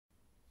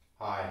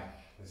Hi,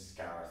 this is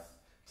Gareth.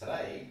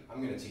 Today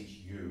I'm going to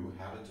teach you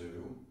how to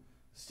do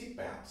a stick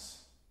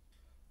bounce.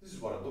 This is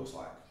what it looks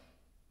like.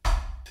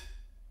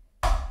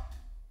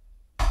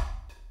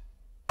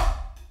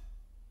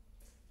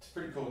 It's a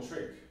pretty cool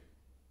trick.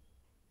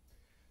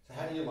 So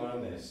how do you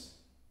learn this?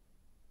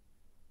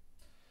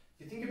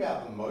 If you think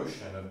about the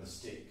motion of the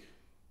stick,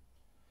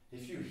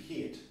 if you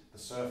hit the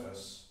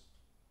surface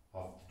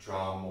of the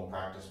drum or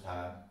practice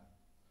pad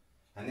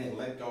and then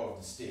let go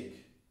of the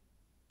stick,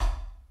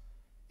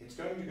 it's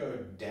going to go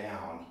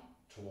down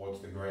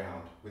towards the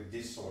ground with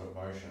this sort of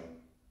motion.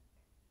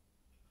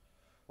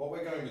 What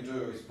we're going to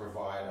do is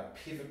provide a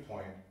pivot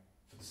point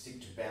for the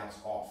stick to bounce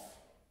off,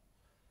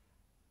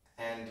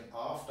 and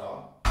after,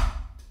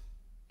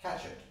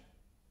 catch it.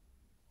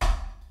 A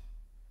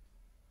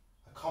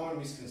common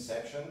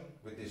misconception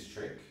with this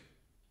trick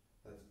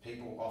that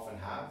people often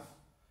have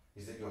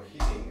is that you're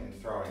hitting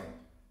and throwing.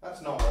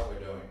 That's not what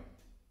we're doing.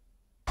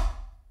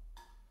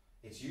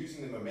 It's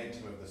using the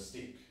momentum of the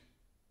stick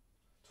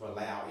to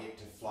allow it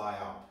to fly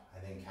up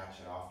and then catch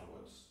it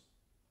afterwards.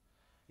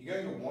 You're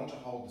going to want to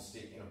hold the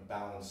stick in a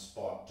balanced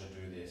spot to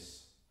do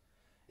this.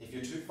 If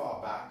you're too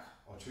far back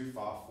or too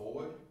far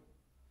forward,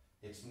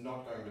 it's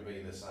not going to be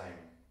the same.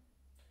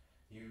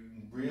 You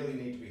really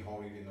need to be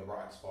holding it in the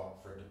right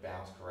spot for it to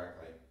bounce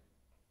correctly.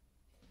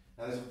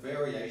 Now there's a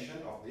variation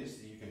of this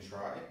that you can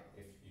try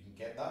if you can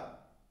get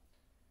that.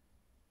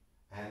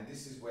 And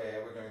this is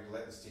where we're going to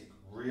let the stick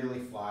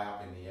really fly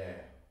up in the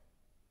air.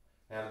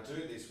 Now to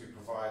do this, we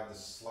provide the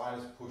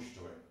slightest push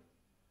to it.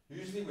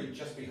 Usually we'd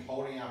just be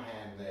holding our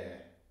hand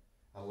there,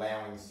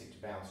 allowing the stick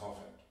to bounce off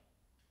it.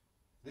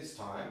 This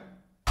time,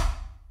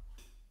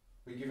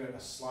 we give it a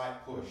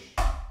slight push.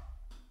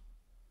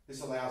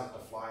 This allows it to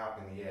fly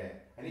up in the air,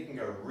 and it can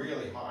go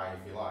really high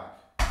if you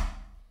like.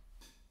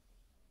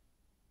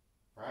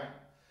 Right?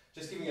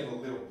 Just giving it a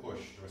little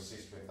push to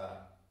assist with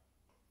that.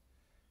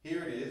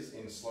 Here it is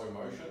in slow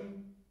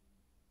motion,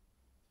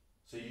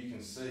 so you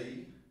can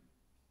see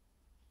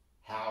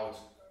how it's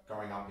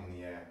going up in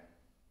the air.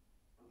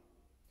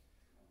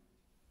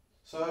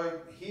 So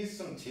here's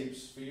some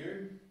tips for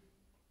you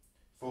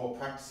for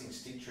practicing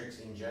stick tricks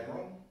in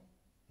general,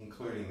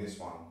 including this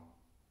one.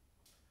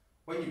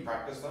 When you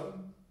practice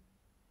them,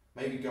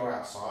 maybe go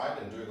outside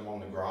and do them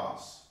on the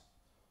grass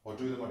or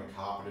do them on a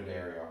carpeted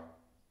area.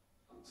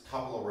 There's a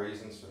couple of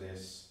reasons for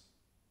this.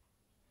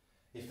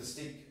 If the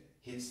stick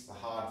hits the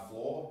hard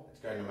floor, it's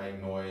going to make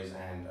noise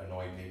and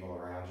annoy people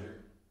around you.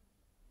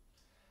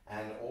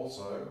 And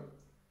also,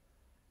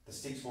 the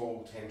sticks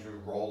will tend to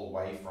roll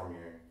away from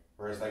you,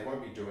 whereas they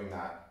won't be doing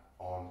that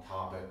on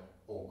carpet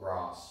or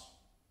grass.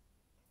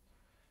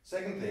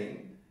 Second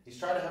thing is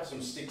try to have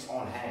some sticks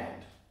on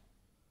hand,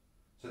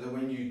 so that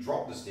when you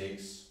drop the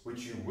sticks,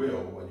 which you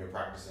will when you're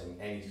practicing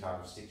any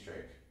type of stick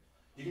trick,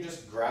 you can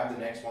just grab the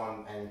next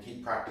one and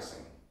keep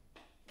practicing.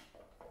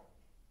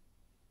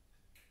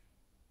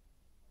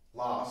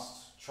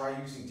 Last,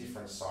 try using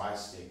different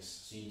size sticks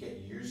so you get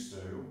used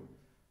to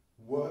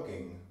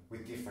working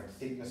with different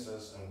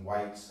thicknesses and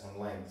weights and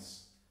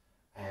lengths,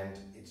 and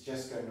it's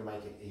just going to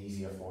make it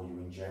easier for you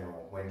in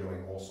general when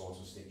doing all sorts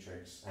of stick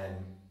tricks and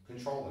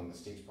controlling the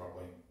sticks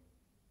properly.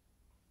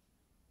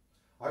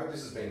 I hope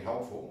this has been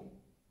helpful.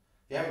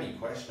 If you have any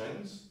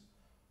questions,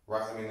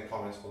 write them in the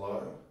comments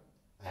below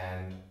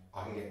and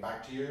I can get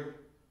back to you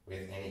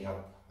with any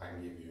help I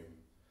can give you.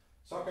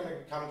 It's not going to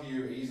come to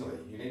you easily.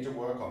 You need to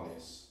work on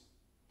this,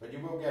 but you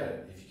will get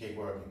it if you keep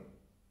working.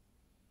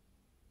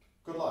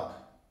 Good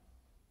luck.